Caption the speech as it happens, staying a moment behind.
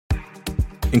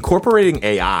Incorporating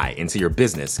AI into your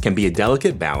business can be a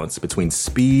delicate balance between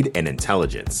speed and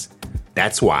intelligence.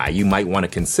 That's why you might want to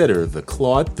consider the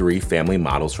Claude 3 family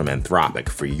models from Anthropic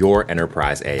for your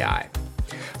enterprise AI.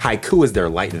 Haiku is their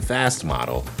light and fast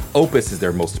model, Opus is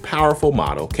their most powerful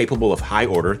model capable of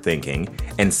high-order thinking,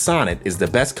 and Sonnet is the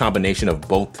best combination of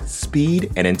both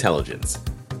speed and intelligence.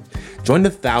 Join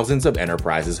the thousands of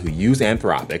enterprises who use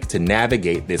Anthropic to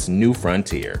navigate this new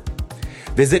frontier.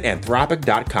 Visit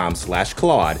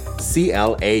anthropic.com/Claude,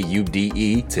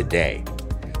 CLAUDE today.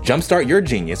 Jumpstart your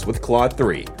genius with Claude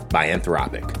 3 by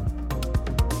Anthropic.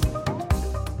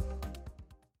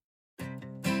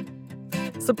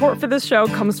 Support for this show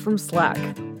comes from Slack.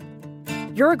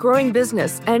 You're a growing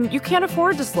business and you can't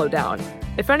afford to slow down.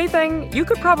 If anything, you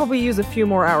could probably use a few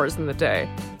more hours in the day.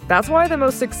 That's why the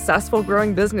most successful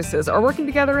growing businesses are working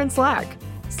together in Slack.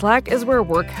 Slack is where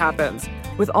work happens,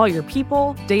 with all your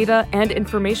people, data, and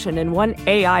information in one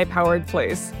AI-powered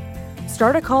place.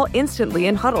 Start a call instantly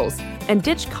in huddles and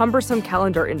ditch cumbersome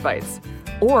calendar invites.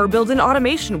 Or build an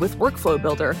automation with Workflow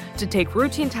Builder to take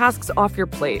routine tasks off your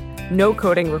plate. No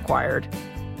coding required.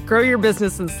 Grow your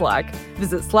business in Slack.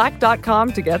 Visit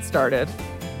slack.com to get started.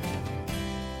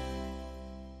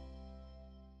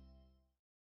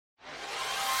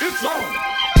 It's on!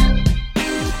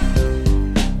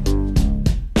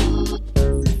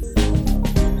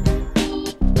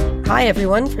 Hi,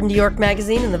 everyone. From New York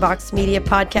Magazine and the Vox Media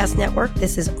Podcast Network,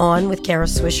 this is On with Kara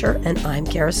Swisher, and I'm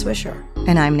Kara Swisher.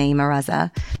 And I'm Naeema Raza.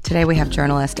 Today we have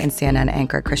journalist and CNN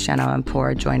anchor Christiane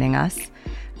Amanpour joining us.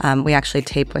 We actually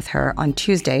taped with her on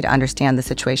Tuesday to understand the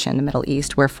situation in the Middle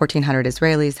East, where 1,400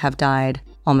 Israelis have died,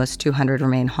 almost 200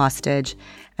 remain hostage,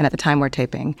 and at the time we're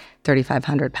taping,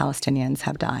 3,500 Palestinians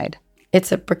have died.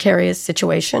 It's a precarious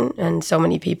situation, and so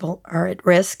many people are at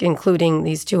risk, including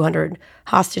these 200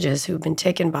 hostages who've been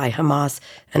taken by Hamas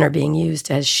and are being used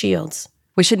as shields.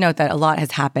 We should note that a lot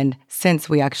has happened since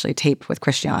we actually taped with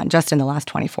Christiane, just in the last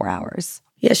 24 hours.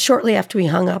 Yes, shortly after we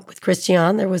hung up with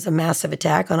Christiane, there was a massive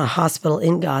attack on a hospital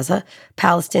in Gaza.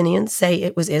 Palestinians say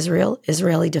it was Israel.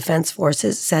 Israeli Defense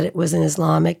Forces said it was an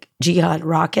Islamic Jihad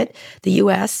rocket. The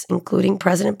U.S., including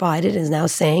President Biden, is now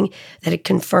saying that it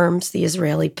confirms the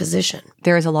Israeli position.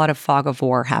 There is a lot of fog of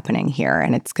war happening here,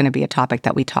 and it's going to be a topic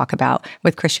that we talk about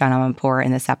with Christiane Amanpour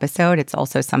in this episode. It's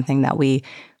also something that we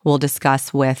will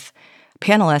discuss with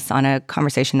panelists on a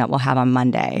conversation that we'll have on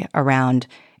Monday around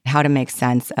how to make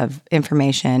sense of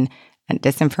information and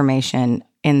disinformation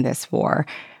in this war.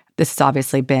 This has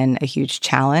obviously been a huge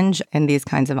challenge in these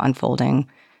kinds of unfolding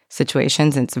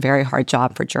situations, and it's a very hard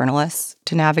job for journalists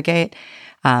to navigate.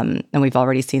 And we've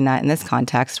already seen that in this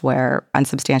context where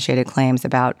unsubstantiated claims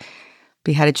about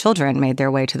beheaded children made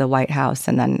their way to the White House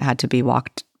and then had to be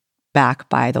walked back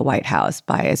by the White House,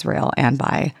 by Israel, and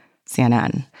by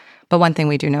CNN. But one thing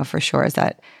we do know for sure is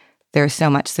that there's so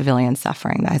much civilian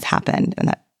suffering that has happened, and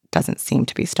that doesn't seem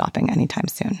to be stopping anytime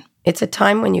soon. It's a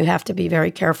time when you have to be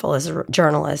very careful as a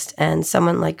journalist, and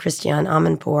someone like Christiane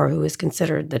Amanpour, who is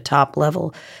considered the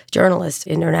top-level journalist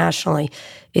internationally,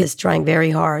 is trying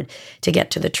very hard to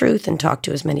get to the truth and talk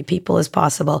to as many people as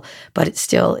possible, but it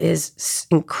still is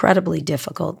incredibly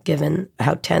difficult given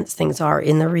how tense things are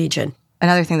in the region.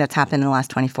 Another thing that's happened in the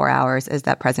last 24 hours is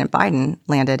that President Biden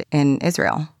landed in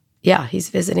Israel. Yeah, he's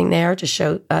visiting there to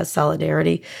show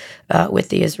solidarity with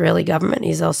the Israeli government.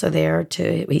 He's also there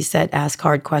to, he said, ask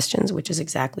hard questions, which is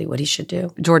exactly what he should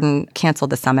do. Jordan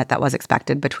canceled the summit that was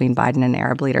expected between Biden and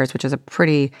Arab leaders, which is a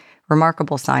pretty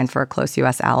remarkable sign for a close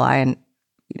U.S. ally, and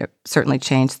certainly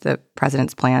changed the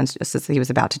president's plans just as he was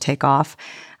about to take off.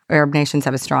 Arab nations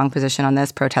have a strong position on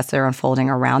this. Protests are unfolding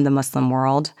around the Muslim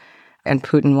world, and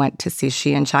Putin went to see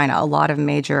Xi in China. A lot of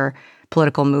major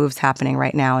political moves happening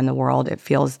right now in the world. It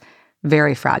feels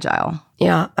very fragile.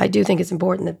 Yeah, I do think it's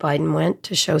important that Biden went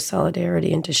to show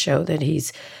solidarity and to show that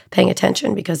he's paying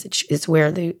attention, because it's where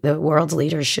the world's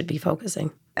leaders should be focusing.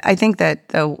 I think that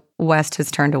the West has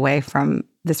turned away from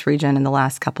this region in the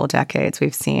last couple of decades.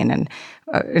 We've seen, and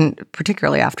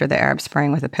particularly after the Arab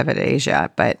Spring with a pivot to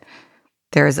Asia. But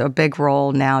there's a big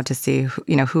role now to see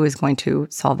who is going to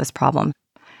solve this problem.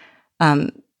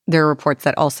 There are reports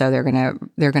that also they're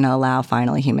going to allow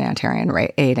finally humanitarian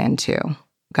aid into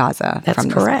Gaza from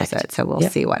this visit. So we'll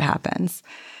see what happens.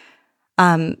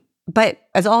 But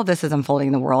as all of this is unfolding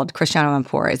in the world, Christiane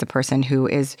Amanpour is a person who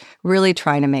is really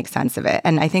trying to make sense of it.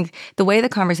 And I think the way the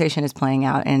conversation is playing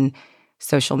out in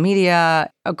social media,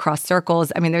 across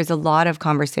circles, I mean, there's a lot of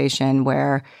conversation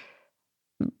where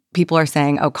people are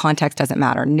saying, oh, context doesn't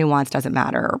matter, nuance doesn't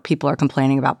matter, or people are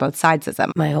complaining about both sides of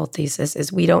them. My whole thesis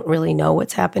is we don't really know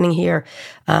what's happening here.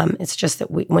 It's just that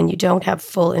when you don't have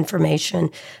full information,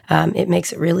 it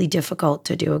makes it really difficult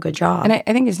to do a good job. And I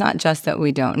think it's not just that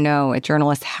we don't know.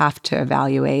 Journalists have to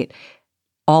evaluate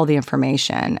all the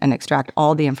information and extract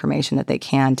all the information that they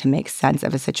can to make sense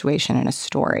of a situation and a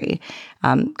story.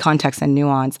 Context and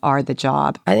nuance are the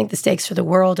job. I think the stakes for the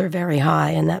world are very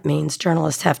high, and that means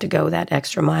journalists have to go that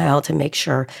extra mile to make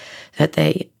sure that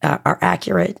they are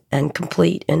accurate and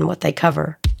complete in what they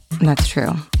cover. That's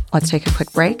true. Let's take a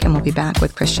quick break, and we'll be back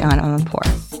with Christiane Amanpour.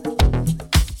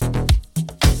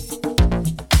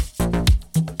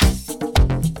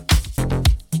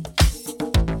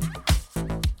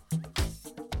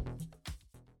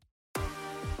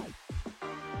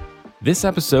 This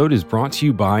episode is brought to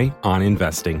you by On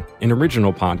Investing, an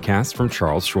original podcast from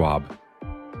Charles Schwab.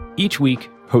 Each week,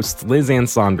 hosts Liz Ann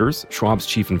Saunders, Schwab's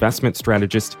chief investment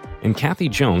strategist, and Kathy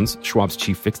Jones, Schwab's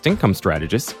chief fixed income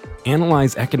strategist,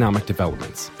 analyze economic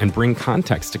developments and bring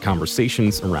context to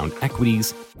conversations around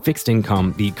equities, fixed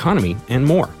income, the economy, and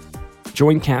more.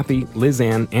 Join Kathy, Liz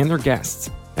Ann, and their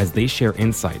guests as they share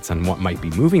insights on what might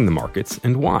be moving the markets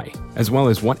and why, as well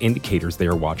as what indicators they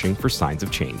are watching for signs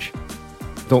of change.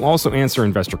 They'll also answer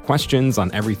investor questions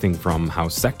on everything from how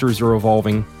sectors are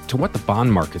evolving to what the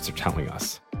bond markets are telling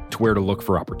us, to where to look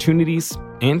for opportunities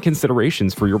and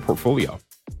considerations for your portfolio.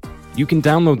 You can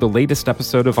download the latest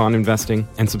episode of On Investing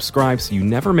and subscribe so you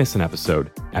never miss an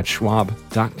episode at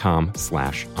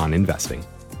schwab.com/oninvesting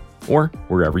or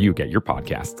wherever you get your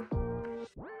podcasts.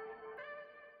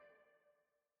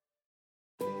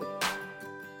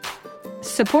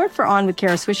 Support for On with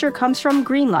Kara Swisher comes from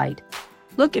Greenlight.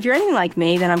 Look, if you're anything like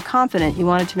me, then I'm confident you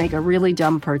wanted to make a really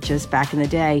dumb purchase back in the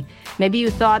day. Maybe you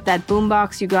thought that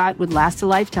boombox you got would last a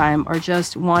lifetime, or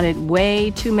just wanted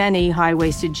way too many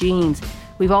high-waisted jeans.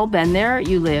 We've all been there.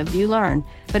 You live, you learn.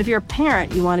 But if you're a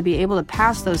parent, you want to be able to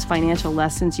pass those financial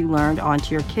lessons you learned on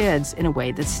to your kids in a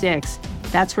way that sticks.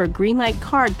 That's where Greenlight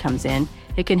Card comes in.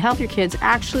 It can help your kids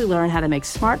actually learn how to make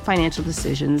smart financial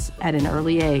decisions at an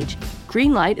early age.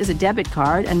 Greenlight is a debit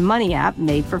card and money app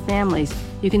made for families.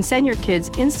 You can send your kids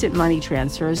instant money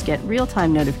transfers, get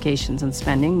real-time notifications on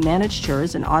spending, manage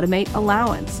chores, and automate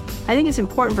allowance. I think it's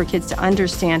important for kids to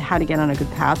understand how to get on a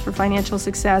good path for financial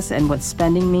success and what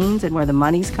spending means and where the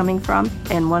money's coming from.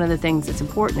 And one of the things that's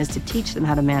important is to teach them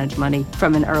how to manage money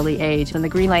from an early age. And the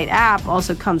Greenlight app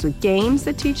also comes with games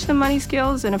that teach them money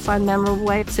skills in a fun, memorable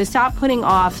way. So stop putting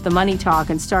off the money talk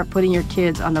and start putting your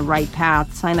kids on the right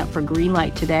path. Sign up for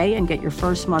Greenlight today and get your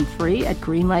first month free at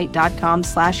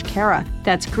greenlight.com/Kara.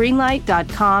 That's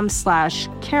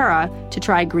greenlight.com/Kara to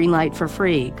try Greenlight for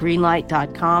free.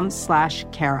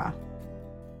 Greenlight.com/Kara.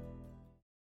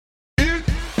 It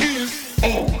is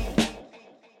on.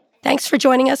 Thanks for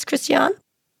joining us, Christiane.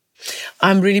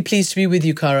 I'm really pleased to be with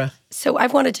you, Kara. So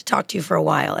I've wanted to talk to you for a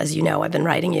while. As you know, I've been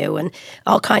writing you and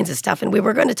all kinds of stuff. And we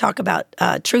were going to talk about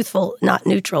truthful, not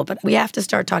neutral, but we have to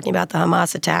start talking about the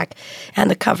Hamas attack and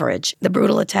the coverage. The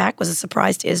brutal attack was a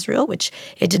surprise to Israel, which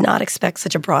it did not expect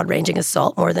such a broad-ranging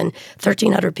assault. More than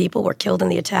 1,300 people were killed in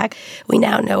the attack. We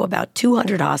now know about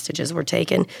 200 hostages were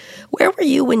taken. Where were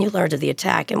you when you learned of the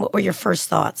attack, and what were your first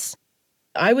thoughts?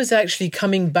 I was actually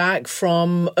coming back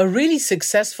from a really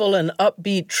successful and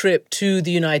upbeat trip to the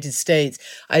United States.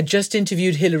 I had just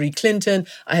interviewed Hillary Clinton.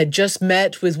 I had just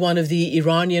met with one of the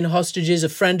Iranian hostages, a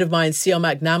friend of mine,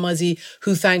 Siamak Namazi,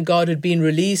 who, thank God, had been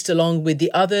released along with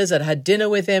the others. I'd had dinner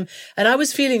with him, and I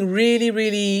was feeling really,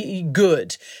 really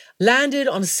good. Landed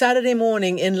on Saturday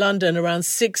morning in London around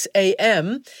 6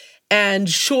 a.m., and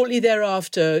shortly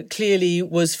thereafter, clearly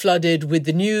was flooded with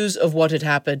the news of what had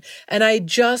happened. And I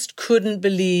just couldn't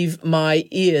believe my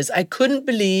ears. I couldn't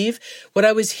believe what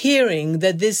I was hearing,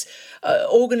 that this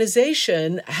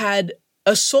organization had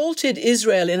assaulted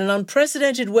Israel in an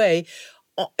unprecedented way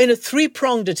in a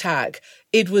three-pronged attack.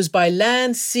 It was by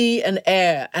land, sea, and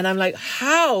air. And I'm like,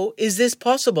 how is this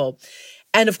possible?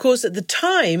 And of course, at the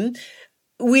time,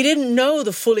 we didn't know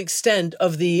the full extent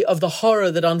of the horror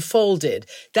that unfolded.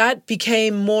 That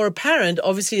became more apparent,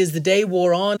 obviously, as the day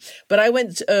wore on. But I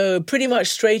went pretty much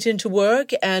straight into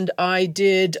work, and I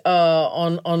did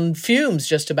on fumes,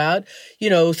 just about,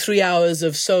 3 hours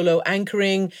of solo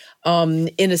anchoring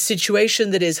in a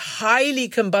situation that is highly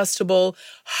combustible,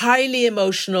 highly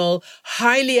emotional,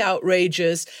 highly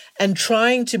outrageous, and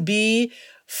trying to be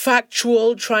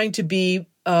factual, trying to be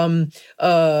a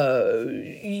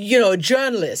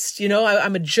journalist.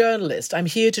 I'm a journalist. I'm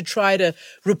here to try to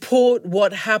report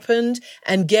what happened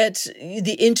and get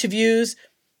the interviews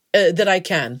that I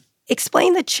can.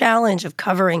 Explain the challenge of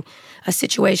covering a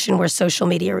situation where social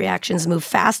media reactions move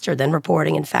faster than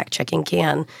reporting and fact-checking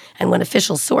can, and when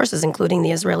official sources, including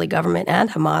the Israeli government and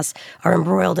Hamas, are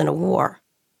embroiled in a war.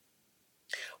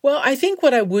 Well, I think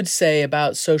what I would say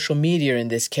about social media in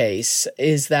this case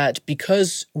is that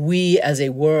because we as a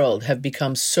world have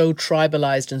become so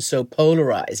tribalized and so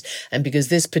polarized, and because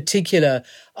this particular,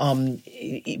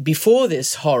 before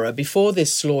this horror, before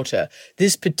this slaughter,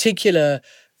 this particular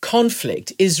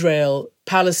conflict,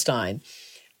 Israel-Palestine,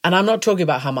 and I'm not talking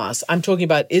about Hamas, I'm talking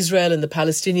about Israel and the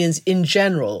Palestinians in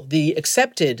general, the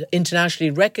accepted,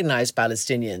 internationally recognized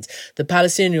Palestinians, the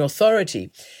Palestinian Authority,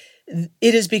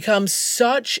 it has become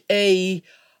such a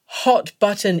hot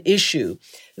button issue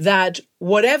that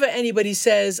whatever anybody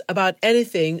says about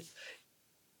anything,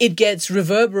 it gets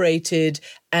reverberated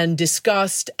and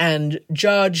discussed and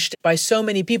judged by so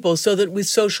many people, so that with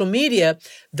social media,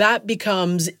 that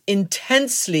becomes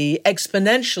intensely,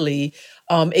 exponentially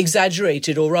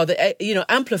exaggerated, or rather,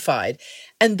 amplified.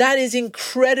 And that is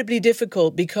incredibly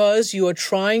difficult because you are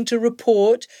trying to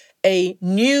report a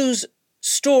news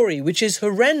story, which is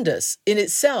horrendous in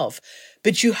itself,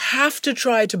 but you have to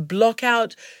try to block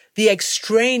out the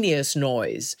extraneous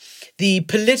noise, the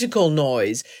political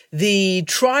noise, the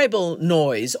tribal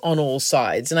noise on all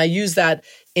sides. And I use that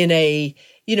in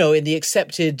the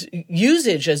accepted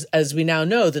usage, as we now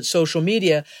know that social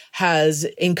media has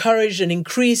encouraged and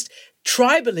increased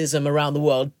tribalism around the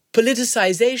world,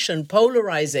 politicization,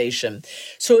 polarization.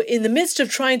 So in the midst of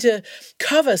trying to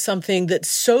cover something that's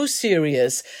so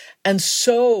serious and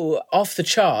so off the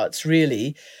charts,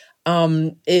 really,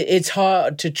 it's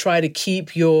hard to try to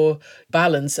keep your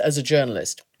balance as a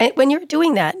journalist. And when you're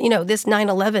doing that, this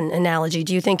 9/11 analogy,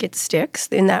 do you think it sticks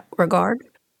in that regard?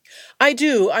 I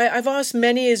do. I've asked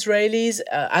many Israelis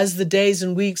as the days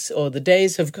and weeks, or the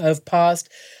days have passed,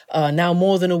 now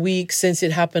more than a week since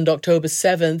it happened, October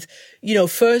 7th.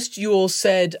 First you all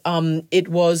said it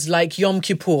was like Yom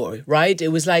Kippur, right? It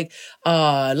was like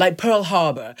Pearl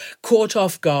Harbor, caught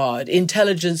off guard,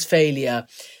 intelligence failure.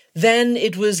 Then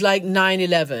it was like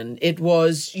 9/11. It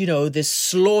was, this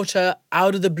slaughter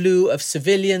out of the blue of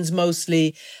civilians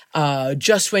mostly,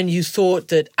 just when you thought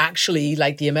that actually,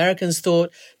 like the Americans thought,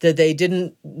 that they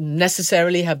didn't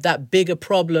necessarily have that big a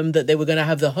problem, that they were going to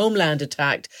have the homeland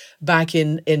attacked back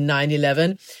in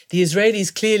 9/11. The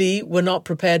Israelis clearly were not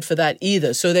prepared for that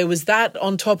either. So there was that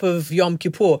on top of Yom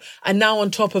Kippur. And now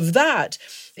on top of that,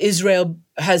 Israel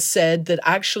has said that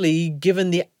actually,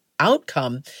 given the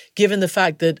outcome, given the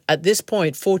fact that at this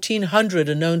point 1,400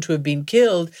 are known to have been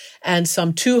killed and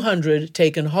some 200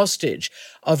 taken hostage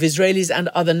of Israelis and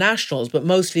other nationals, but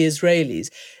mostly Israelis.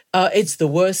 It's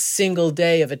the worst single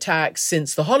day of attacks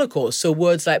since the Holocaust. So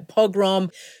words like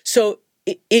pogrom. So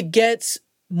it gets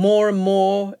more and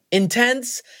more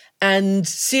intense and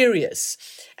serious.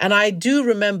 And I do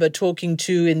remember talking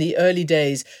to, in the early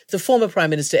days, the former Prime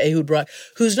Minister Ehud Barak,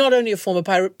 who's not only a former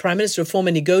Prime Minister, a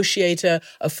former negotiator,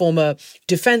 a former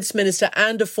defense minister,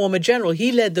 and a former general.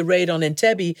 He led the raid on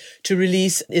Entebbe to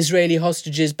release Israeli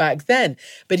hostages back then.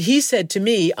 But he said to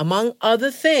me, among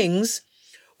other things,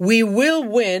 we will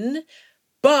win,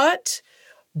 but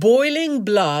boiling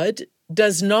blood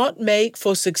does not make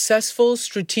for successful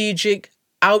strategic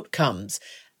outcomes.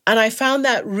 And I found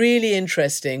that really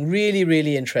interesting, really,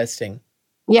 really interesting.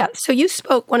 Yeah. So you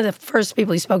spoke, one of the first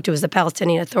people you spoke to was the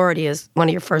Palestinian Authority as one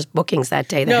of your first bookings that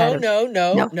day. No,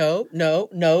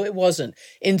 it wasn't.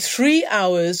 In 3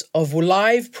 hours of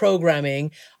live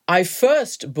programming, I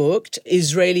first booked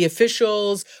Israeli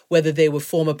officials, whether they were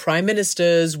former prime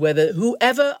ministers, whether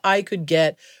whoever I could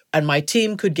get and my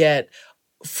team could get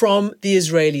from the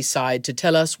Israeli side to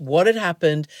tell us what had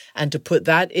happened and to put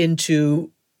that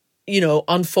into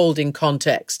unfolding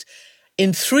context.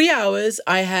 In 3 hours,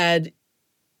 I had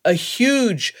a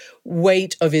huge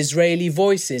weight of Israeli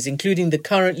voices, including the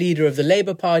current leader of the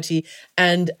Labour Party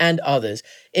and others.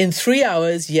 In 3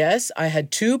 hours, yes, I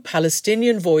had 2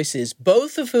 Palestinian voices,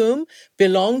 both of whom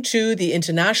belong to the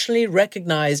internationally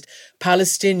recognized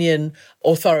Palestinian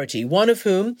Authority, one of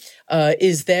whom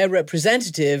is their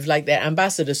representative, like their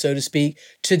ambassador, so to speak,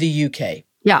 to the UK.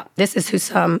 Yeah, this is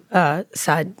Hussam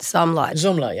Saad Zomlot.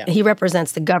 Zomlot, yeah. He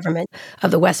represents the government of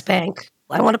the West Bank.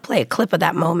 I want to play a clip of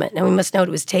that moment. And we must note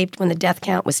it was taped when the death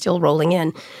count was still rolling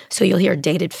in, so you'll hear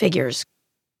dated figures.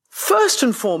 First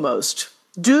and foremost,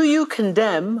 do you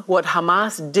condemn what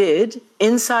Hamas did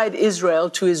inside Israel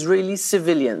to Israeli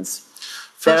civilians?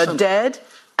 There are dead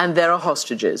and there are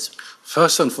hostages.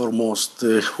 First and foremost,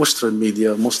 the Western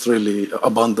media must really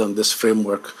abandon this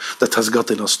framework that has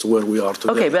gotten us to where we are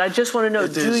today. Okay, but I just want to know,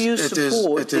 do you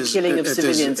support the killing of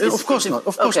civilians? Of course not.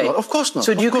 Of course not.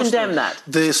 So do you condemn that?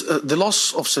 The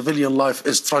loss of civilian life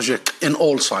is tragic in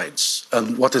all sides.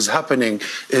 And what is happening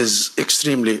is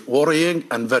extremely worrying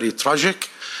and very tragic.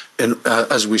 And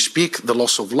as we speak, the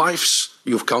loss of lives,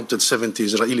 you've counted 70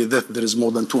 Israeli deaths. There is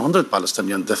more than 200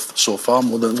 Palestinian deaths so far,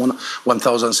 more than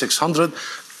 1,600.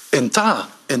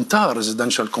 Entire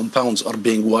residential compounds are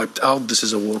being wiped out. This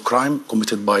is a war crime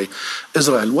committed by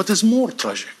Israel. What is more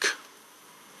tragic,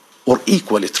 or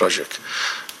equally tragic,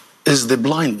 is the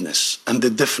blindness and the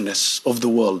deafness of the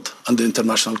world and the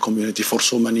international community for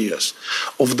so many years,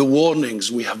 of the warnings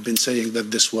we have been saying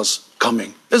that this was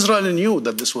coming. Israel knew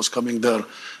that this was coming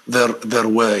their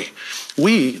way.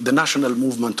 We, the National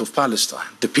Movement of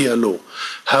Palestine, the PLO,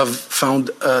 have found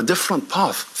a different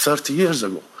path 30 years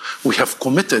ago. We have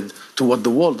committed to what the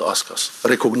world asks us: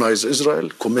 recognize Israel,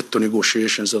 commit to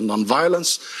negotiations and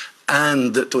non-violence,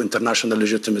 and to international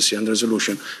legitimacy and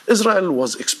resolution. Israel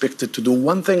was expected to do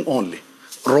one thing only: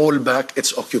 roll back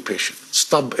its occupation,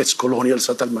 stop its colonial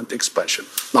settlement expansion.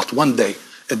 Not one day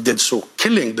it did so,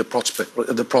 killing the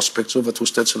prospects of a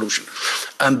two-state solution.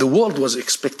 And the world was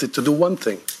expected to do one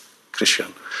thing,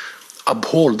 Christiane: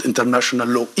 uphold international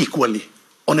law equally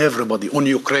on everybody, on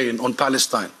Ukraine, on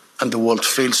Palestine. And the world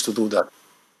fails to do that.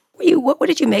 What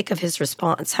did you make of his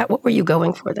response? What were you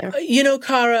going for there? You know,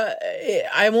 Cara,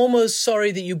 I'm almost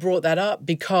sorry that you brought that up,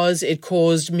 because it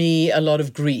caused me a lot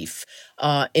of grief,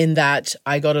 in that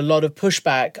I got a lot of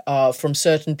pushback from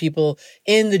certain people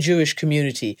in the Jewish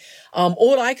community.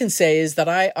 All I can say is that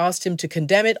I asked him to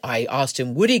condemn it. I asked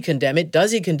him, would he condemn it?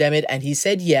 Does he condemn it? And he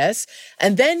said yes.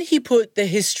 And then he put the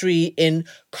history in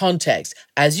context.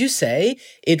 As you say,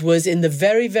 it was in the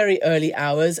very, very early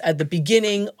hours at the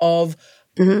beginning of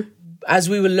as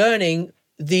we were learning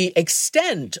the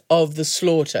extent of the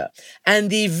slaughter and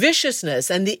the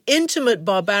viciousness and the intimate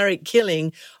barbaric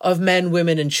killing of men,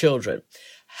 women, and children.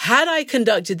 Had I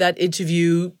conducted that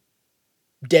interview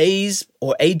days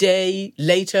or a day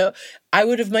later, I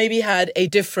would have maybe had a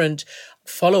different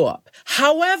follow-up.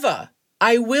 However,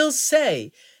 I will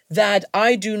say that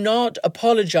I do not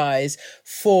apologize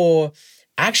for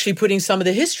actually putting some of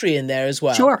the history in there as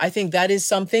well. Sure. I think that is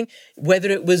something, whether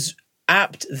it was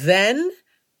apt then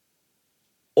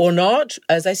or not,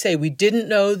 as I say, we didn't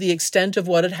know the extent of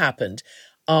what had happened.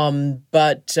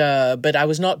 But I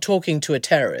was not talking to a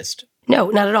terrorist. No,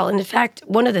 not at all. And in fact,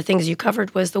 one of the things you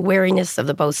covered was the wariness of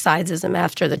the both sidesism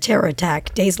after the terror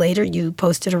attack. Days later, you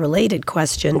posted a related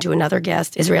question to another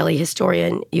guest, Israeli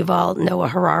historian Yuval Noah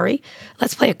Harari.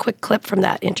 Let's play a quick clip from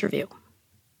that interview.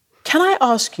 Can I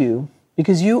ask you,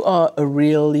 because you are a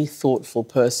really thoughtful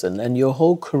person and your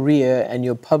whole career and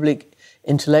your public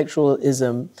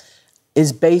intellectualism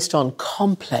is based on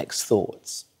complex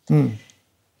thoughts.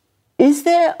 Is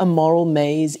there a moral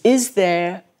maze? Is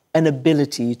there an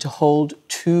ability to hold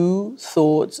two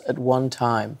thoughts at one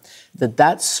time?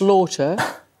 That slaughter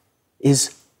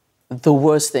is the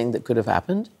worst thing that could have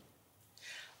happened,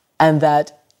 and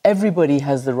that everybody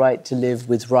has the right to live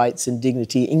with rights and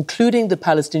dignity, including the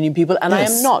Palestinian people. And yes.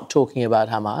 I am not talking about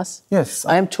Hamas. Yes.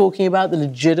 I am talking about the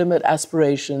legitimate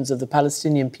aspirations of the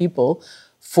Palestinian people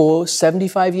for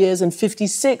 75 years and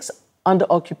 56 under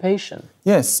occupation.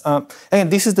 Yes. And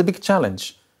this is the big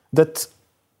challenge, that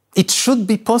it should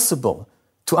be possible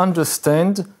to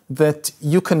understand that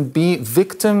you can be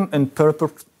victim and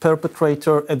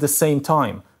perpetrator at the same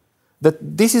time. That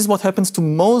this is what happens to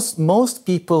most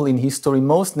people in history,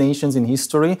 most nations in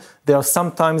history. They are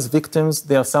sometimes victims,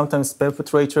 they are sometimes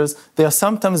perpetrators, they are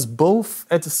sometimes both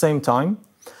at the same time.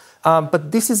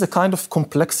 But this is a kind of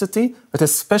complexity, but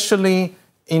especially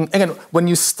when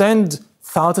you stand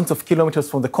thousands of kilometers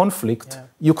from the conflict,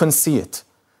 you can see it.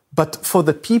 But for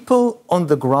the people on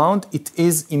the ground, it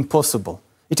is impossible.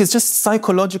 It is just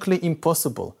psychologically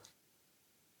impossible.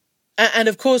 And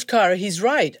of course, Cara, he's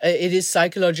right. It is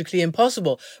psychologically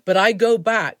impossible. But I go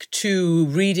back to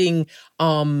reading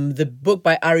the book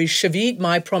by Ari Shavit,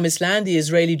 My Promised Land, the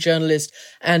Israeli journalist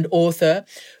and author,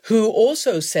 who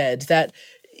also said that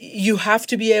you have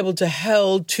to be able to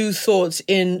hold two thoughts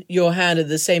in your hand at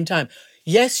the same time.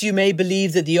 Yes, you may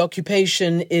believe that the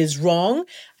occupation is wrong.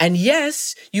 And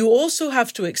yes, you also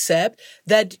have to accept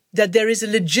that there is a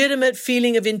legitimate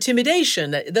feeling of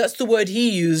intimidation. That's the word he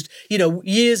used,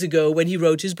 years ago when he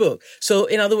wrote his book. So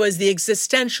in other words, the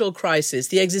existential crisis,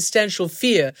 the existential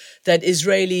fear that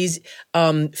Israelis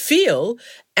feel.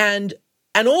 And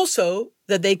and also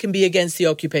that they can be against the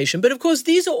occupation. But of course,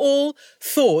 these are all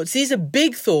thoughts. These are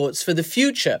big thoughts for the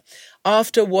future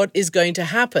after what is going to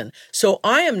happen. So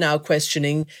I am now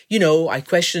questioning, I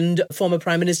questioned former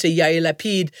Prime Minister Yair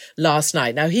Lapid last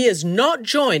night. Now, he has not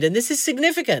joined, and this is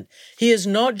significant, he has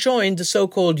not joined the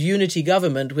so-called unity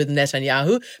government with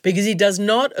Netanyahu because he does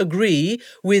not agree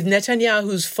with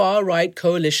Netanyahu's far-right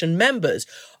coalition members,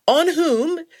 on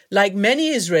whom, like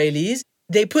many Israelis,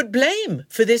 they put blame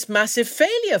for this massive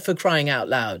failure, for crying out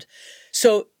loud.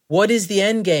 So what is the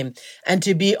end game? And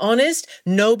to be honest,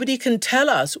 nobody can tell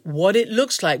us what it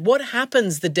looks like. What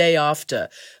happens the day after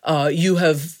you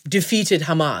have defeated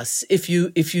Hamas? If you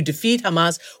defeat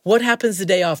Hamas, what happens the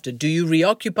day after? Do you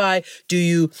reoccupy? Do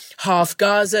you half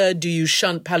Gaza? Do you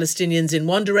shunt Palestinians in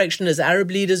one direction as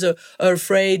Arab leaders are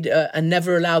afraid and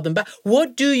never allow them back?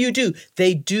 What do you do?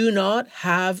 They do not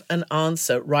have an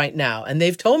answer right now. And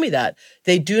they've told me that.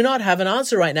 They do not have an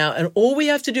answer right now. And all we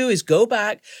have to do is go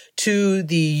back to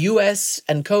the US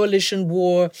and coalition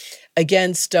war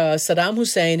against Saddam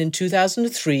Hussein in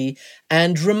 2003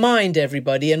 and remind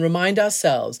everybody and remind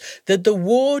ourselves that the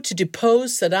war to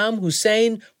depose Saddam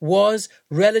Hussein was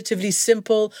relatively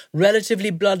simple, relatively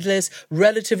bloodless,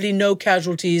 relatively no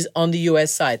casualties on the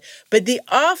US side. But the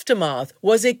aftermath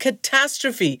was a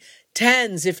catastrophe.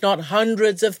 Tens, if not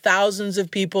hundreds of thousands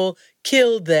of people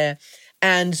killed there.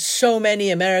 And so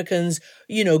many Americans,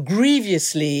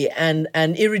 grievously and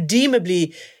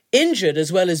irredeemably injured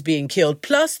as well as being killed,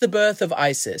 plus the birth of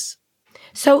ISIS.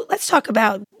 So let's talk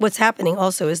about what's happening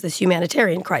also is this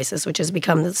humanitarian crisis, which has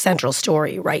become the central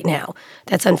story right now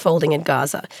that's unfolding in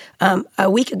Gaza.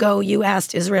 A week ago, you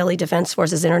asked Israeli Defense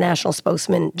Forces International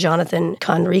spokesman Jonathan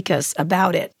Conricus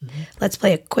about it. Mm-hmm. Let's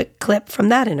play a quick clip from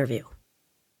that interview.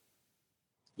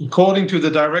 According to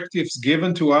the directives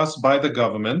given to us by the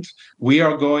government, we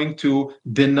are going to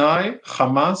deny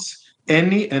Hamas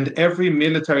any and every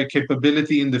military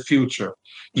capability in the future.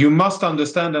 You must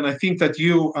understand, and I think that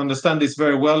you understand this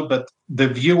very well, but the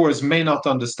viewers may not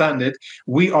understand it,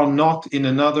 we are not in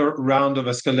another round of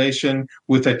escalation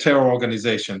with a terror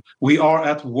organization. We are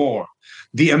at war.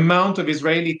 The amount of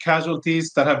Israeli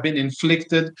casualties that have been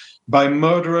inflicted by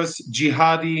murderous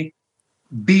jihadi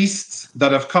beasts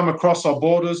that have come across our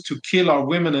borders to kill our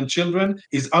women and children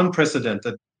is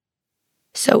unprecedented.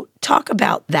 So talk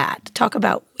about that. Talk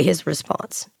about his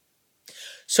response.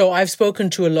 So I've spoken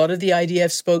to a lot of the IDF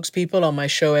spokespeople on my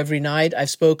show every night. I've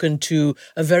spoken to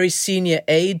a very senior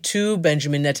aide to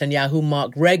Benjamin Netanyahu,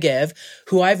 Mark Regev,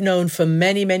 who I've known for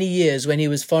many, many years when he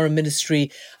was foreign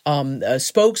ministry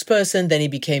spokesperson. Then he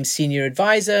became senior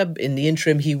advisor. In the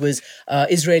interim, he was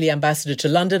Israeli ambassador to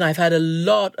London. I've had a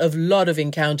lot of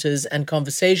encounters and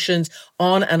conversations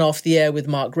on and off the air with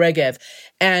Mark Regev.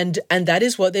 And that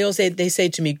is what they all say. They say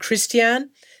to me, Christiane,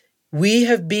 we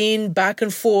have been back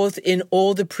and forth in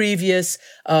all the previous,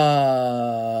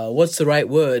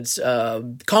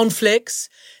 conflicts.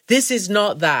 This is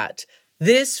not that.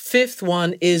 This fifth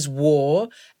one is war,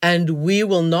 and we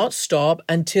will not stop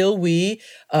until we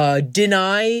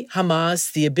deny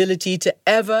Hamas the ability to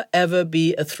ever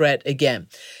be a threat again.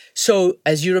 So,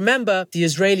 as you remember, the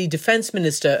Israeli defense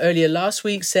minister earlier last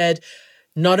week said,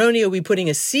 not only are we putting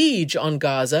a siege on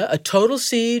Gaza, a total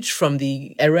siege from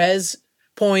the Erez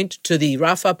point to the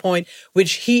Rafah point,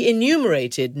 which he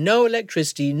enumerated, no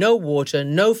electricity, no water,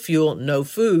 no fuel, no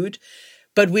food,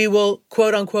 but we will,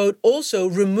 quote unquote, also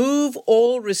remove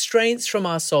all restraints from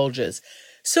our soldiers.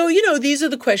 So, these are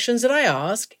the questions that I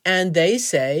ask, and they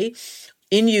say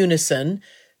in unison,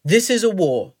 this is a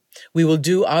war. We will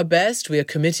do our best. We are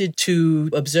committed to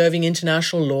observing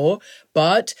international law,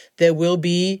 but there will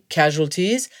be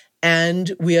casualties,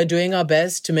 and we are doing our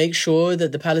best to make sure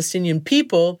that the Palestinian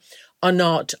people are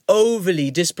not overly,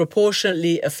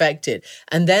 disproportionately affected.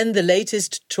 And then the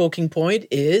latest talking point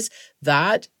is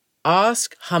that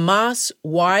ask Hamas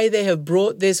why they have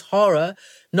brought this horror,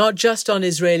 not just on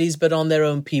Israelis, but on their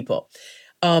own people.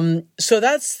 So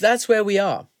that's where we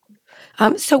are.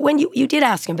 So when you did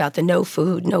ask him about the no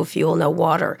food, no fuel, no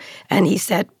water, and he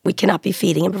said we cannot be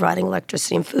feeding and providing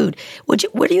electricity and food, what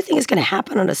do you think is going to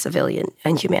happen on a civilian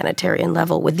and humanitarian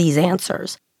level with these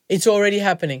answers? It's already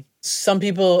happening. Some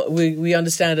people, we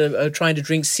understand, are trying to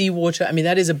drink seawater. I mean,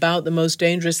 that is about the most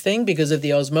dangerous thing because of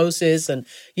the osmosis and,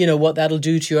 what that'll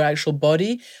do to your actual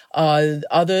body.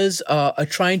 Others are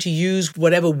trying to use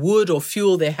whatever wood or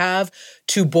fuel they have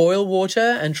to boil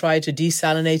water and try to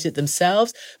desalinate it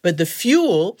themselves. But the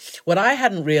fuel, what I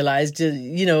hadn't realized,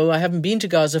 I haven't been to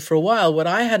Gaza for a while. What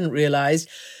I hadn't realized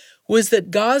was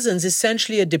that Gazans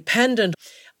essentially are dependent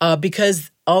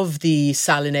because the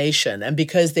salination and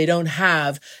because they don't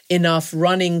have enough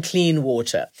running clean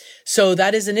water. So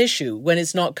that is an issue. When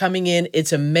it's not coming in,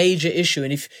 it's a major issue.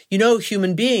 And if you know,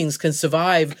 human beings can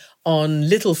survive on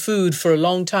little food for a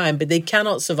long time, but they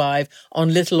cannot survive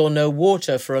on little or no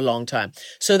water for a long time.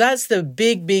 So that's the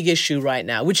big, big issue right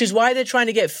now, which is why they're trying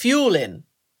to get fuel in.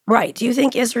 Right. Do you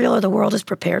think Israel or the world is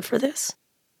prepared for this?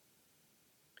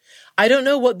 I don't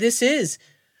know what this is.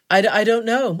 I don't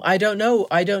know. I don't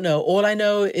know. All I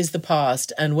know is the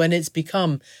past. And when it's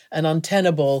become an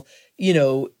untenable,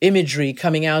 imagery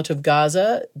coming out of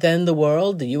Gaza, then the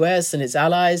world, the US and its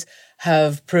allies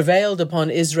have prevailed upon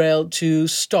Israel to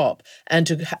stop. And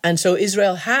so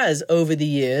Israel has, over the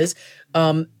years,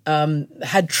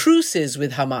 had truces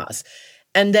with Hamas.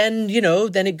 And then,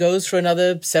 then it goes for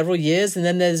another several years, and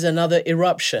then there's another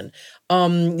eruption.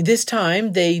 This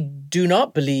time, they do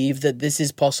not believe that this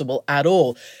is possible at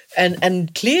all.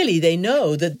 And clearly, they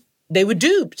know that they were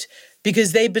duped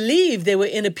because they believed they were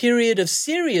in a period of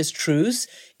serious truce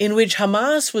in which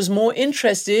Hamas was more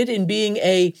interested in being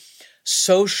a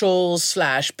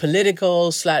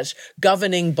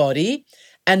social/political/governing body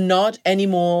and not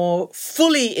anymore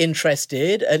fully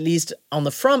interested, at least on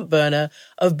the front burner,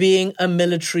 of being a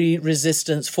military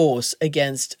resistance force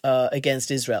against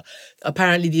Israel.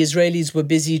 Apparently, the Israelis were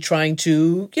busy trying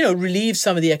to, relieve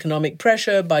some of the economic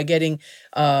pressure by getting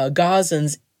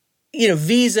Gazans,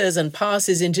 visas and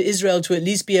passes into Israel to at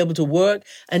least be able to work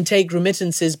and take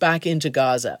remittances back into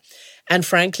Gaza. And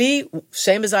frankly,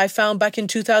 same as I found back in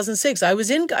 2006,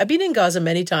 I've been in Gaza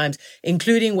many times,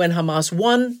 including when Hamas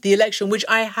won the election, which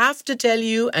I have to tell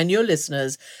you and your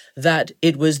listeners that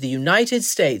it was the United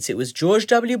States, it was George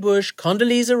W. Bush,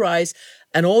 Condoleezza Rice,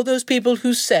 and all those people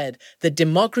who said that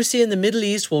democracy in the Middle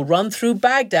East will run through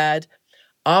Baghdad.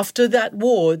 After that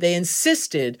war, they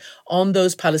insisted on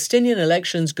those Palestinian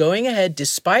elections going ahead,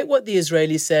 despite what the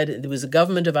Israelis said. It was the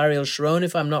government of Ariel Sharon,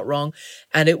 if I'm not wrong,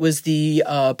 and it was the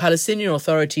Palestinian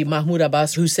Authority, Mahmoud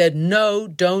Abbas, who said, no,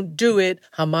 don't do it.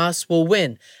 Hamas will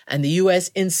win. And the U.S.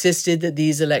 insisted that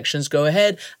these elections go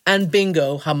ahead, and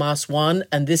bingo, Hamas won,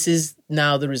 and this is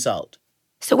now the result.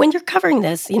 So when you're covering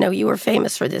this, you were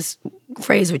famous for this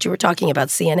phrase which you were talking about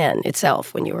CNN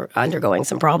itself when you were undergoing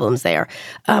some problems there.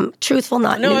 Truthful,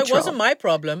 not neutral. No, it wasn't my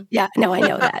problem. Yeah, no, I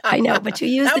know that. I know, but you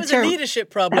used the term. That was a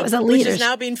leadership problem, that was a which has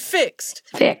now been fixed.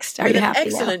 Fixed. Are you happy now?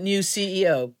 With an excellent new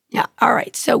CEO. Yeah, all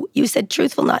right. So you said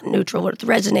truthful, not neutral. It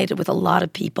resonated with a lot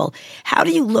of people. How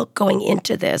do you look going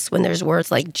into this when there's words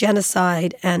like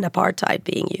genocide and apartheid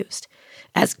being used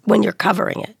as when you're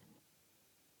covering it?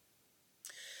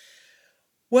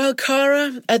 Well,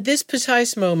 Cara, at this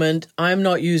precise moment, I'm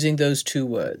not using those two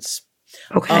words.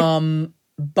 Okay. You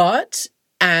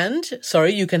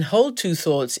can hold two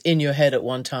thoughts in your head at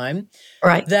one time.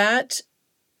 Right. That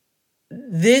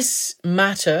this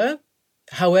matter,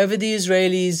 however the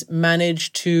Israelis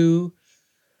manage to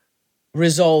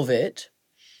resolve it,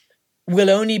 will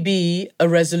only be a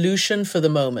resolution for the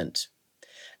moment.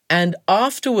 And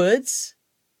afterwards,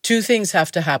 two things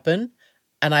have to happen.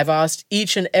 And I've asked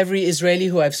each and every Israeli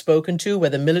who I've spoken to,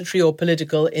 whether military or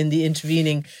political, in the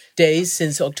intervening days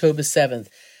since October 7th,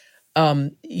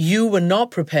 you were not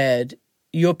prepared.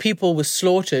 Your people were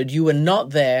slaughtered. You were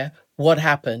not there. What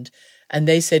happened? And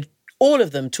they said, all of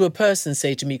them to a person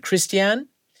say to me, Christiane,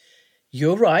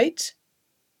 you're right.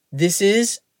 This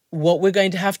is what we're going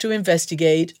to have to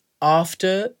investigate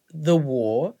after the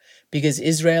war, because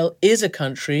Israel is a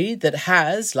country that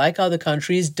has, like other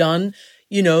countries, done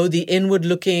the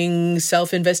inward-looking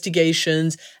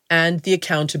self-investigations and the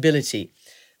accountability.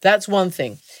 That's one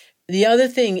thing. The other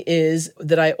thing is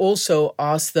that I also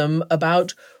ask them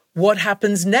about what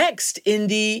happens next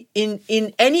in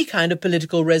any kind of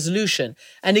political resolution.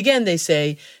 And again, they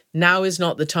say, now is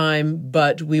not the time,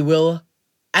 but we will.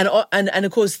 And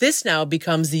of course, this now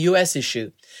becomes the U.S.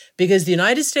 issue, because the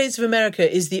United States of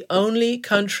America is the only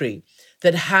country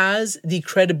that has the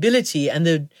credibility and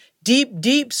the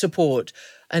deep support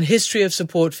and history of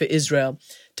support for Israel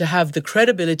to have the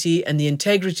credibility and the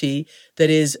integrity that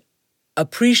is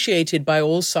appreciated by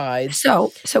all sides.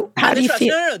 So how do you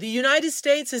feel? No. The United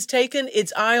States has taken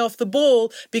its eye off the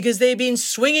ball because they've been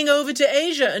swinging over to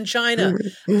Asia and China.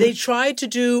 Mm-hmm. They tried to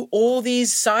do all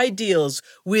these side deals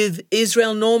with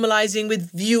Israel normalizing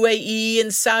with UAE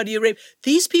and Saudi Arabia.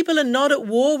 These people are not at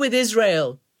war with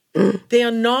Israel. They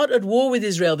are not at war with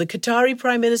Israel. The Qatari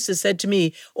prime minister said to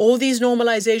me, all these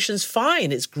normalizations,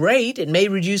 fine, it's great. It may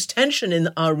reduce tension in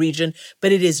our region,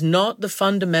 but it is not the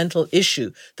fundamental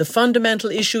issue. The fundamental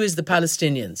issue is the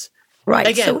Palestinians. Right.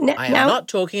 Again, I am not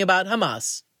talking about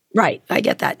Hamas. Right. I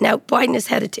get that. Now, Biden is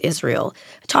headed to Israel.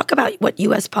 Talk about what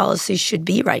U.S. policy should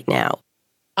be right now.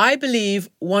 I believe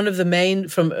one of the main,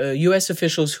 from U.S.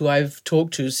 officials who I've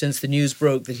talked to since the news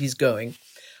broke that he's going,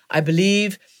 I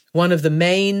believe one of the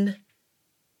main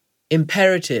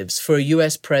imperatives for a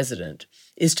U.S. president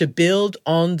is to build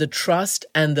on the trust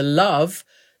and the love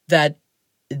that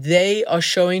they are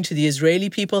showing to the Israeli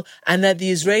people and that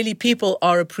the Israeli people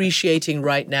are appreciating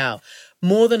right now.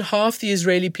 More than half the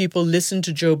Israeli people listened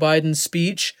to Joe Biden's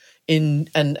speech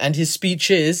and his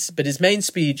speeches, but his main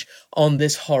speech on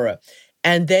this horror.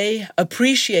 And they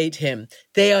appreciate him.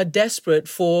 They are desperate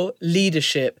for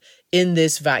leadership in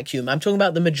this vacuum. I'm talking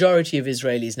about the majority of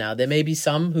Israelis now. There may be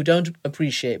some who don't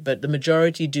appreciate, but the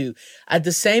majority do. At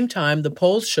the same time, the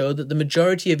polls show that the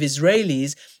majority of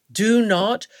Israelis do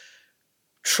not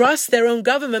trust their own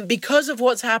government because of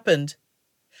what's happened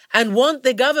and want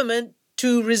the government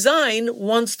to resign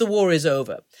once the war is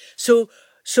over. So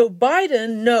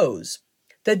Biden knows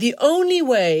that the only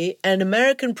way an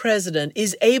American president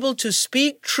is able to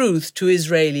speak truth to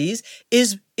Israelis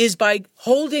is by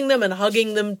holding them and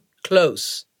hugging them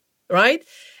close, right?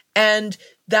 And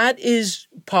that is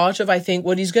part of, I think,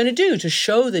 what he's going to do, to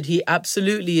show that he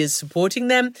absolutely is supporting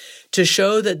them, to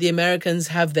show that the Americans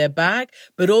have their back,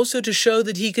 but also to show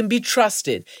that he can be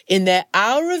trusted in their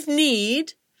hour of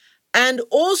need, and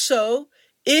also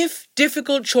if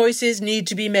difficult choices need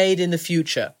to be made in the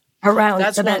future. Around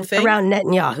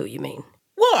Netanyahu, you mean?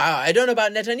 Well, I don't know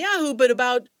about Netanyahu, but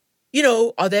about,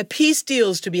 are there peace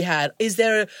deals to be had? Is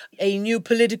there a new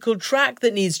political track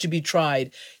that needs to be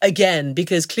tried again?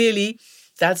 Because clearly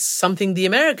that's something the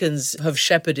Americans have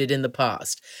shepherded in the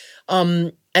past.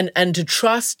 And to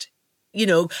trust,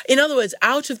 in other words,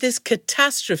 out of this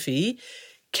catastrophe,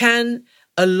 can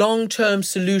a long-term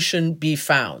solution be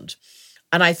found?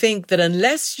 And I think that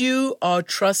unless you are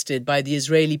trusted by the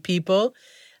Israeli people,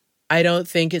 I don't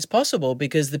think it's possible,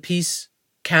 because the peace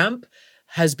camp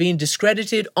has been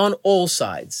discredited on all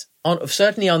sides,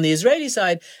 certainly on the Israeli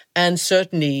side, and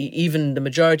certainly even the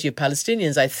majority of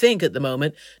Palestinians, I think at the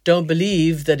moment, don't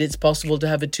believe that it's possible to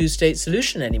have a two-state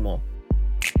solution anymore.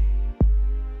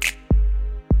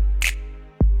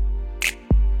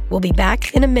 We'll be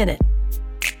back in a minute.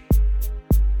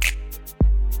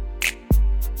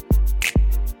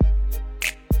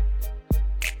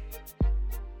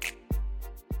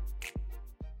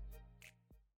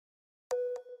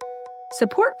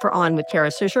 Support for On with Kara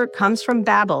Swisher comes from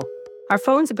Babbel. Our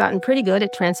phones have gotten pretty good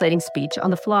at translating speech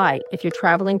on the fly. If you're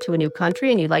traveling to a new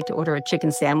country and you'd like to order a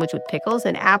chicken sandwich with pickles,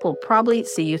 an app will probably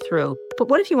see you through. But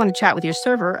what if you want to chat with your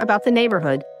server about the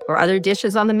neighborhood, or other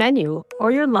dishes on the menu,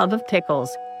 or your love of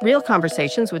pickles? Real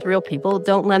conversations with real people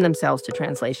don't lend themselves to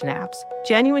translation apps.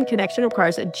 Genuine connection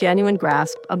requires a genuine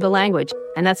grasp of the language,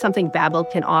 and that's something Babbel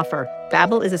can offer.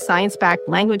 Babbel is a science-backed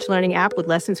language learning app with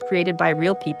lessons created by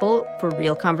real people for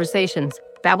real conversations.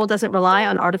 Babbel doesn't rely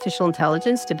on artificial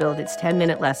intelligence to build its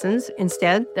 10-minute lessons.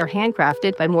 Instead, they're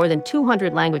handcrafted by more than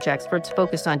 200 language experts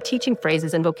focused on teaching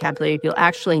phrases and vocabulary you'll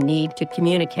actually need to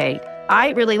communicate.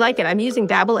 I really like it. I'm using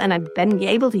Babbel, and I've been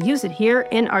able to use it here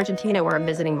in Argentina, where I'm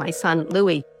visiting my son,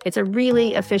 Louis. It's a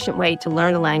really efficient way to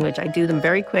learn a language. I do them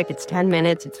very quick. It's 10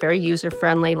 minutes. It's very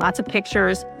user-friendly, lots of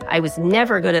pictures. I was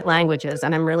never good at languages,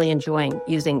 and I'm really enjoying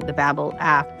using the Babbel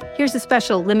app. Here's a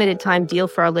special limited-time deal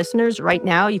for our listeners. Right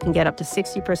now, you can get up to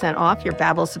 60% off your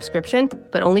Babbel subscription,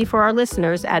 but only for our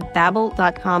listeners at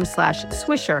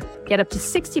babbel.com/swisher. Get up to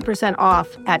 60%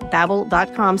 off at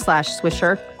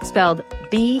babbel.com/swisher, spelled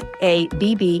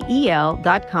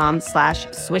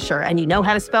BABBEL.com/swisher. And you know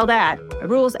how to spell that.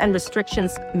 Rules and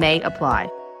restrictions may apply.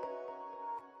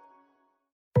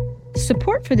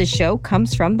 Support for this show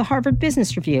comes from the Harvard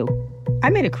Business Review. I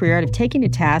made a career out of taking to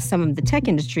task some of the tech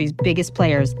industry's biggest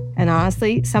players. And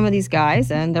honestly, some of these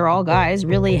guys, and they're all guys,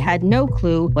 really had no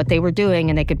clue what they were doing,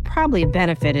 and they could probably have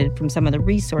benefited from some of the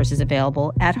resources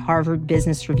available at Harvard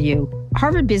Business Review.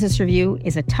 Harvard Business Review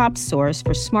is a top source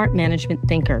for smart management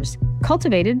thinkers.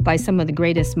 Cultivated by some of the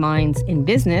greatest minds in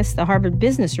business, the Harvard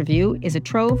Business Review is a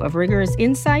trove of rigorous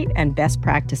insight and best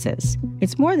practices.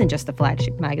 It's more than just a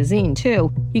flagship magazine,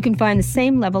 too. You can find the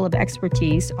same level of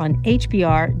expertise on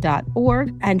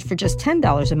hbr.org, and for just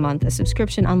 $10 a month, a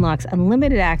subscription unlocks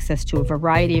unlimited access to a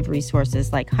variety of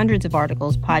resources like hundreds of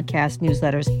articles, podcasts,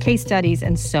 newsletters, case studies,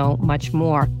 and so much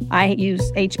more. I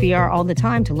use HBR all the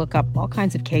time to look up all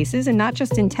kinds of cases, and not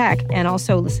just in tech, and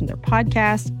also listen to their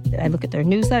podcasts. I look at their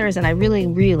newsletters, and I I really,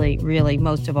 really, really,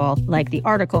 most of all, like the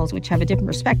articles, which have a different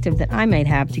perspective that I might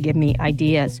have to give me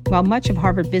ideas. While much of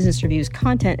Harvard Business Review's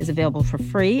content is available for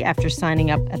free after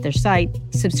signing up at their site,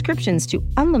 subscriptions to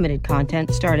unlimited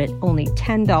content start at only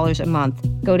 $10 a month.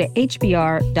 Go to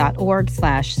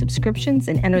hbr.org/subscriptions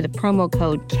and enter the promo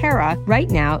code KARA right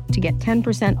now to get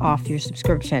 10% off your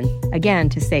subscription. Again,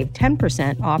 to save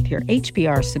 10% off your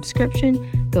HBR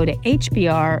subscription, go to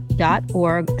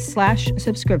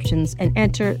hbr.org/subscriptions and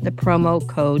enter the promo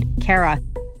code KARA.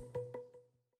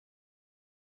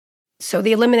 So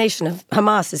the elimination of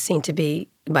Hamas is seen to be,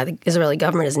 by the Israeli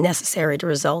government, as necessary to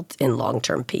result in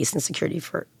long-term peace and security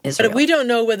for Israel. But we don't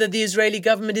know whether the Israeli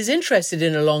government is interested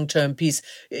in a long-term peace.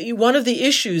 One of the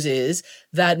issues is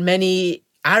that many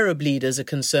Arab leaders are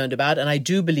concerned about, and I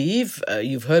do believe,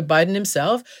 you've heard Biden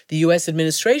himself, the U.S.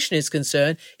 administration is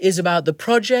concerned, is about the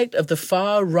project of the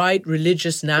far-right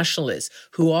religious nationalists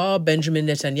who are Benjamin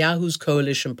Netanyahu's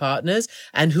coalition partners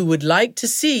and who would like to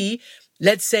see,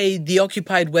 let's say, the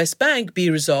occupied West Bank be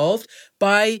resolved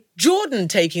by Jordan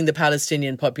taking the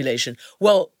Palestinian population.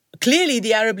 Well, clearly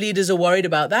the Arab leaders are worried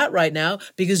about that right now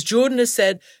because Jordan has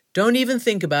said, don't even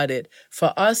think about it.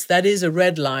 For us, that is a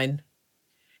red line.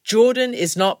 Jordan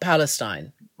is not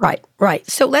Palestine. Right, right.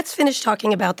 So let's finish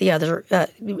talking about the other,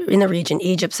 in the region,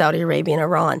 Egypt, Saudi Arabia, and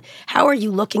Iran. How are you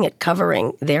looking at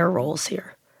covering their roles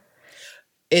here?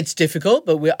 It's difficult,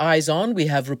 but we're eyes on. We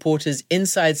have reporters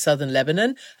inside southern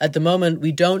Lebanon. At the moment,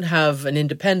 we don't have an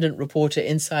independent reporter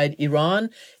inside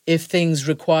Iran. If things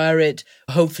require it,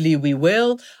 hopefully we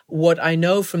will. What I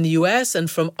know from the US and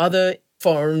from other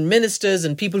foreign ministers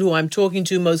and people who I'm talking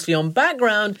to, mostly on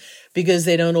background, because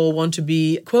they don't all want to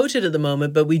be quoted at the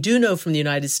moment, but we do know from the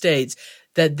United States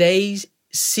that they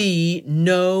see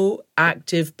no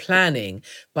active planning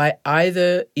by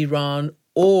either Iran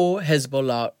or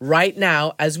Hezbollah right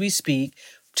now, as we speak,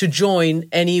 to join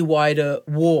any wider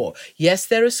war. Yes,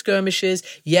 there are skirmishes.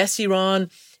 Yes, Iran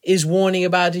is warning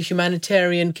about a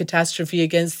humanitarian catastrophe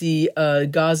against the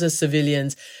Gaza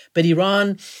civilians, but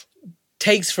Iran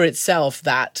takes for itself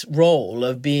that role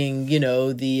of being,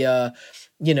 the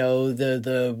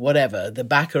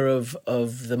backer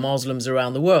of the Muslims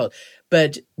around the world.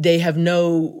 But they have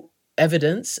no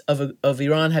evidence of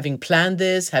Iran having planned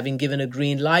this, having given a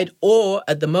green light, or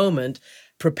at the moment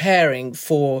preparing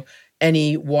for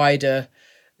any wider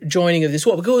joining of this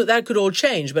war. Because that could all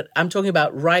change, but I'm talking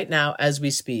about right now as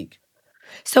we speak.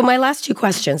 So my last two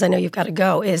questions, I know you've got to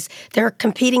go, is there are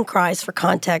competing cries for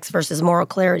context versus moral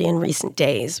clarity in recent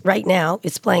days. Right now,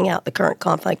 it's playing out the current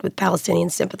conflict with Palestinian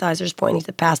sympathizers pointing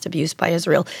to past abuse by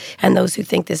Israel and those who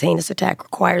think this heinous attack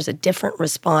requires a different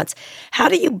response. How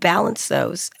do you balance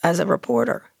those as a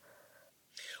reporter?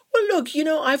 Well, look,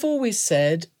 I've always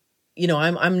said,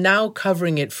 I'm now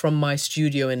covering it from my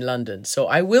studio in London. So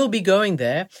I will be going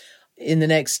there in the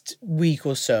next week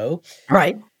or so.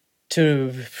 Right.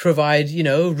 To provide,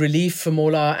 relief from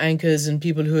all our anchors and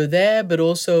people who are there, but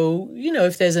also,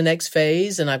 if there's a next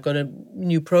phase and I've got a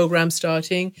new program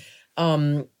starting,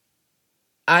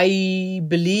 I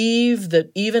believe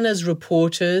that even as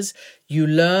reporters, you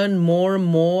learn more and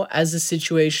more as the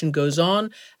situation goes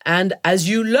on. And as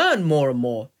you learn more and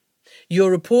more,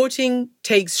 your reporting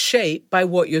takes shape by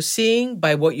what you're seeing,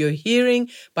 by what you're hearing,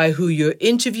 by who you're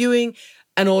interviewing,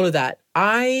 and all of that.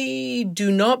 I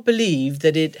do not believe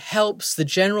that it helps the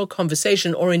general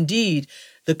conversation or indeed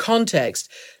the context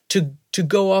to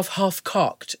go off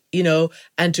half-cocked,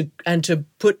 and to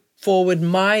put forward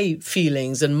my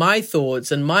feelings and my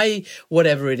thoughts and my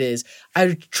whatever it is.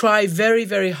 I try very,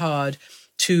 very hard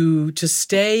to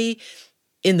stay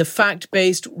in the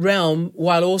fact-based realm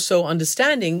while also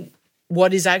understanding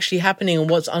what is actually happening and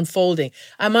what's unfolding.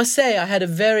 I must say, I had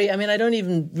I don't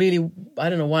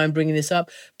know why I'm bringing this up,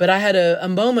 but I had a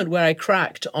moment where I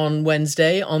cracked on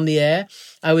Wednesday on the air.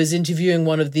 I was interviewing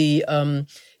one of the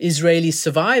Israeli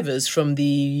survivors from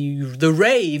the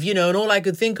rave, and all I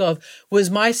could think of was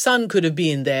my son could have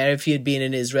been there if he had been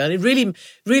in Israel. It really,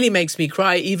 really makes me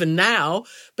cry even now.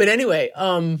 But anyway,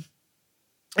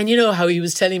 and you know how he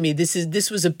was telling me this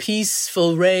was a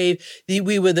peaceful rave.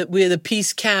 We're the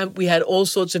peace camp. We had all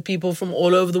sorts of people from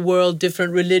all over the world,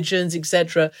 different religions,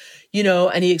 etc.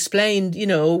 And he explained,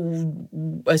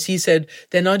 as he said,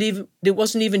 it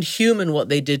wasn't even human what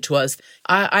they did to us.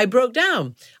 I broke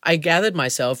down. I gathered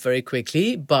myself very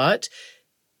quickly, but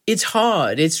it's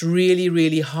hard. It's really,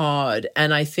 really hard.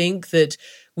 And I think that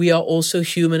we are also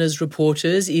human as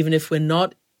reporters, even if we're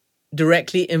not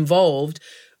directly involved.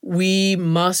 We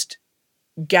must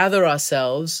gather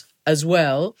ourselves as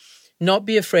well, not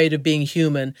be afraid of being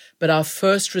human, but our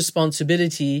first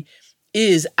responsibility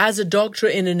is, as a doctor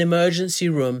in an emergency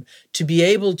room, to be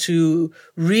able to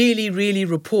really, really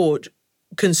report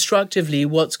constructively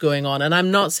what's going on. And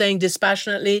I'm not saying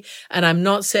dispassionately, and I'm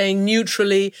not saying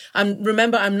neutrally.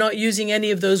 Remember, I'm not using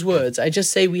any of those words. I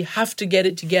just say we have to get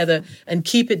it together and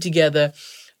keep it together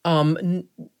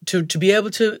to be able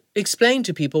to explain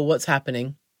to people what's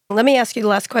happening. Let me ask you the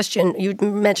last question. You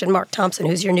mentioned Mark Thompson,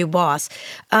 who's your new boss.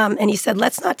 And he said,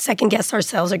 let's not second-guess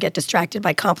ourselves or get distracted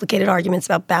by complicated arguments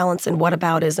about balance and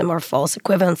whataboutism or false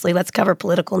equivalency. Let's cover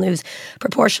political news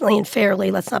proportionally and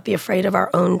fairly. Let's not be afraid of our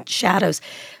own shadows.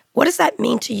 What does that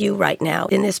mean to you right now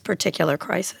in this particular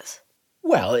crisis?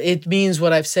 Well, it means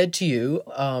what I've said to you.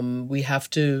 We have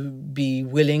to be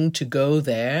willing to go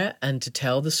there and to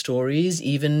tell the stories,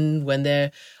 even when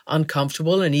they're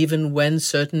uncomfortable, and even when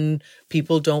certain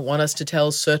people don't want us to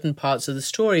tell certain parts of the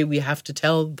story, we have to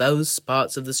tell those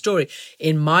parts of the story.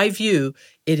 In my view,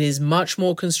 it is much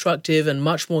more constructive and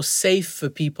much more safe for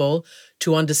people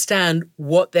to understand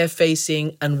what they're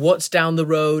facing and what's down the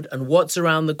road and what's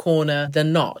around the corner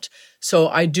than not. So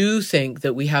I do think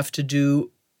that we have to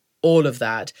do all of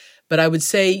that. But I would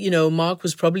say, Mark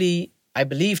was probably, I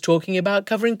believe, talking about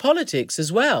covering politics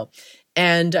as well.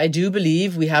 And I do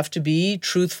believe we have to be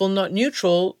truthful, not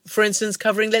neutral. For instance,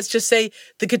 covering, let's just say,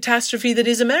 the catastrophe that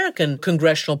is American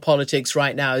congressional politics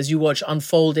right now as you watch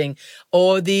unfolding,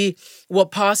 or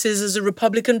what passes as a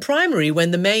Republican primary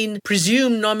when the main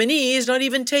presumed nominee is not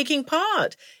even taking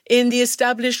part in the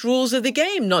established rules of the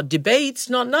game, not debates,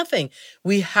 not nothing.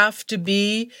 We have to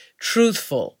be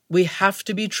truthful. We have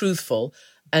to be truthful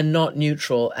and not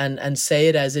neutral and say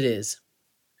it as it is.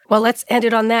 Well, let's end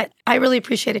it on that. I really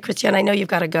appreciate it, Christiane. I know you've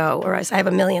got to go, or else I have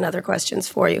a million other questions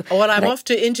for you. Well, I'm off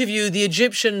to interview the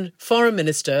Egyptian foreign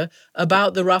minister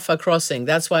about the Rafah crossing.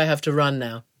 That's why I have to run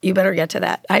now. You better get to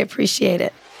that. I appreciate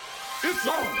it. It's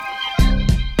on.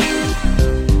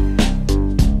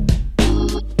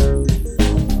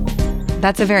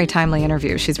 That's a very timely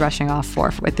interview she's rushing off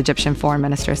for with Egyptian Foreign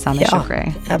Minister Sameh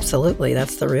Shoukry. Absolutely.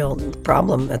 That's the real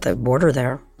problem at the border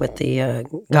there with the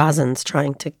Gazans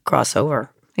trying to cross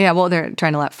over. Yeah, well, they're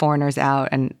trying to let foreigners out,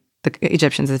 and the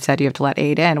Egyptians have said you have to let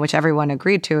aid in, which everyone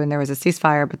agreed to, and there was a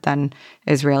ceasefire, but then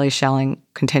Israeli shelling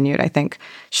continued. I think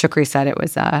Shoukry said it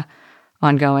was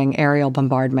ongoing aerial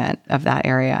bombardment of that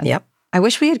area. Yep. I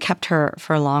wish we had kept her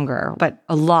for longer, but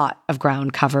a lot of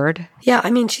ground covered. Yeah, I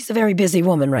mean, she's a very busy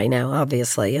woman right now,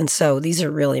 obviously. And so these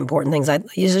are really important things.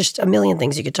 There's just a million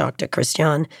things you could talk to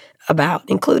Christiane about,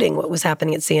 including what was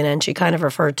happening at CNN. She kind of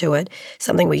referred to it,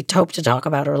 something we hope to talk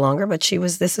about her longer, but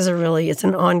it's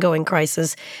an ongoing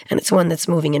crisis, and it's one that's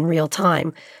moving in real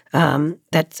time.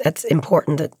 That's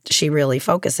important that she really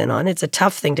focus in on. It's a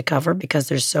tough thing to cover because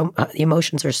there's the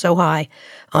emotions are so high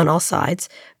on all sides.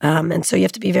 And so you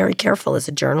have to be very careful as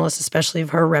a journalist, especially of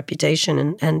her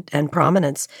reputation and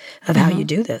prominence of how you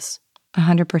do this.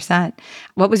 100%.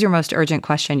 What was your most urgent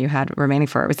question you had remaining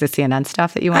for it? Was the CNN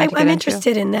stuff that you wanted to get I'm into?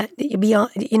 interested in that.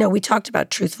 Beyond, we talked about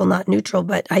truthful, not neutral,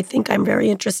 but I think I'm very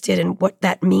interested in what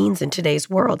that means in today's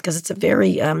world, because it's a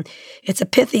very, it's a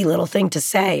pithy little thing to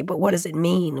say, but what does it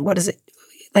mean? What does it,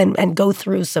 and go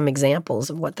through some examples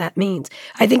of what that means.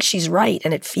 I think she's right,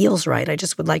 and it feels right. I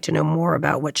just would like to know more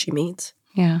about what she means.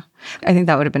 Yeah. I think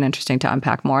that would have been interesting to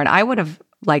unpack more. And I would have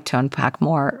liked to unpack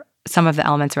more some of the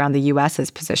elements around the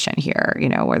U.S.'s position here,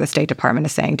 where the State Department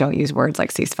is saying don't use words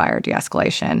like ceasefire,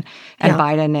 de-escalation. And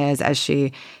Biden is, as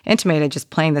she intimated, just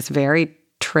playing this very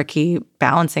tricky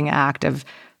balancing act of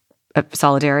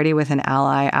solidarity with an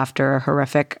ally after a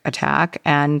horrific attack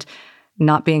and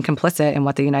not being complicit in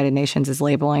what the United Nations is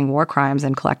labeling war crimes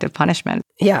and collective punishment.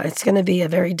 Yeah, it's going to be a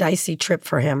very dicey trip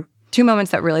for him. Two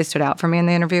moments that really stood out for me in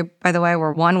the interview, by the way,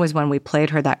 were one was when we played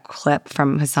her that clip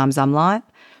from Hussam Zamlot,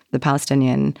 the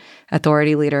Palestinian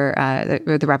Authority leader,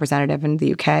 the representative in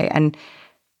the UK. And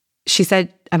she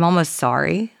said, I'm almost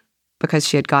sorry because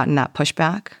she had gotten that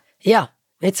pushback. Yeah,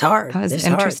 it's hard. That was it's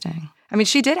interesting. Hard. I mean,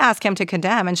 she did ask him to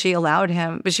condemn, and she allowed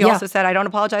him, but she also said, I don't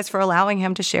apologize for allowing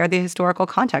him to share the historical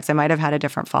context. I might have had a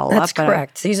different follow-up. That's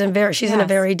correct. She's in a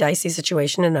very dicey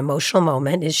situation, an emotional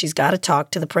moment, and she's got to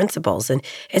talk to the principals. And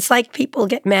it's like people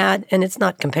get mad, and it's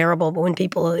not comparable, but when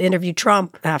people interview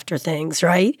Trump after things,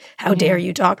 right? How dare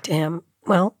you talk to him?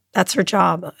 Well, that's her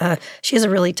job. She has a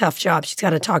really tough job. She's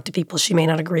got to talk to people she may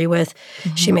not agree with.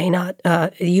 She may not.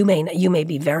 You may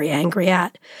be very angry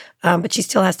at, but she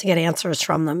still has to get answers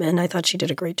from them. And I thought she did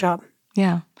a great job.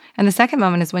 Yeah. And the second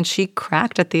moment is when she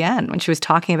cracked at the end, when she was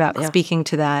talking about speaking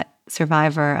to that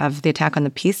survivor of the Attack on the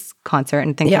Peace concert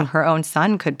and thinking her own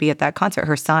son could be at that concert.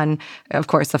 Her son, of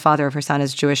course, the father of her son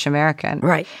is Jewish American.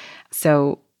 Right.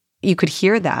 So you could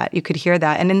hear that.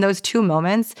 And in those two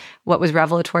moments, what was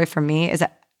revelatory for me is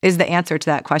that is the answer to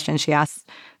that question she asked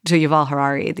to Yuval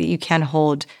Harari, that you can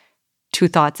hold two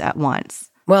thoughts at once.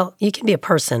 Well, you can be a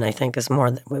person, I think, is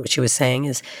more what she was saying,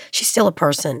 is she's still a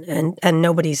person, and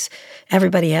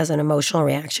everybody has an emotional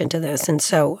reaction to this. And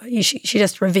so she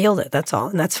just revealed it, that's all,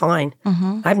 and that's fine.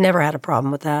 Mm-hmm. I've never had a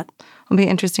problem with that. It'll be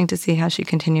interesting to see how she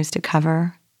continues to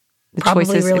cover the probably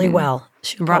choices. Really well.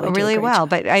 Really well,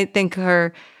 but I think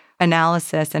her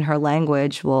analysis and her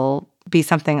language will be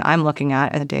something I'm looking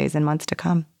at in the days and months to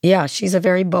come. Yeah, she's a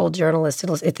very bold journalist.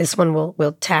 This one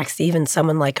will tax even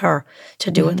someone like her to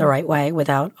do it the right way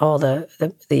without all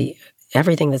the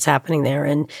everything that's happening there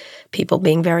and people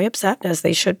being very upset, as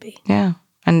they should be. Yeah,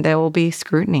 and there will be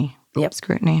scrutiny. Yep.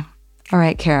 Scrutiny. All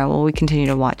right, Kara, well, we continue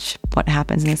to watch what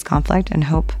happens in this conflict and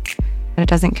hope that it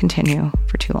doesn't continue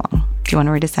for too long. Do you want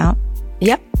to read us out?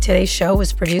 Yep. Today's show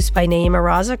was produced by Naeem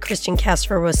Araza, Christian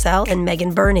Castro-Rossell, and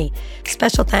Megan Burney.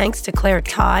 Special thanks to Claire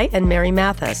Ty and Mary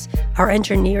Mathis. Our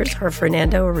engineers are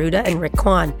Fernando Arruda and Rick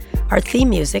Kwan. Our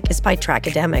theme music is by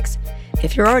Trackademics.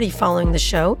 If you're already following the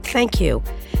show, thank you.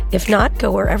 If not,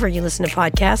 go wherever you listen to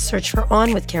podcasts, search for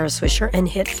On with Kara Swisher, and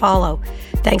hit follow.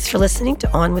 Thanks for listening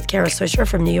to On with Kara Swisher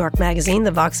from New York Magazine,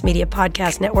 the Vox Media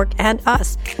Podcast Network, and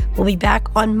us. We'll be back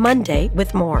on Monday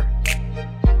with more.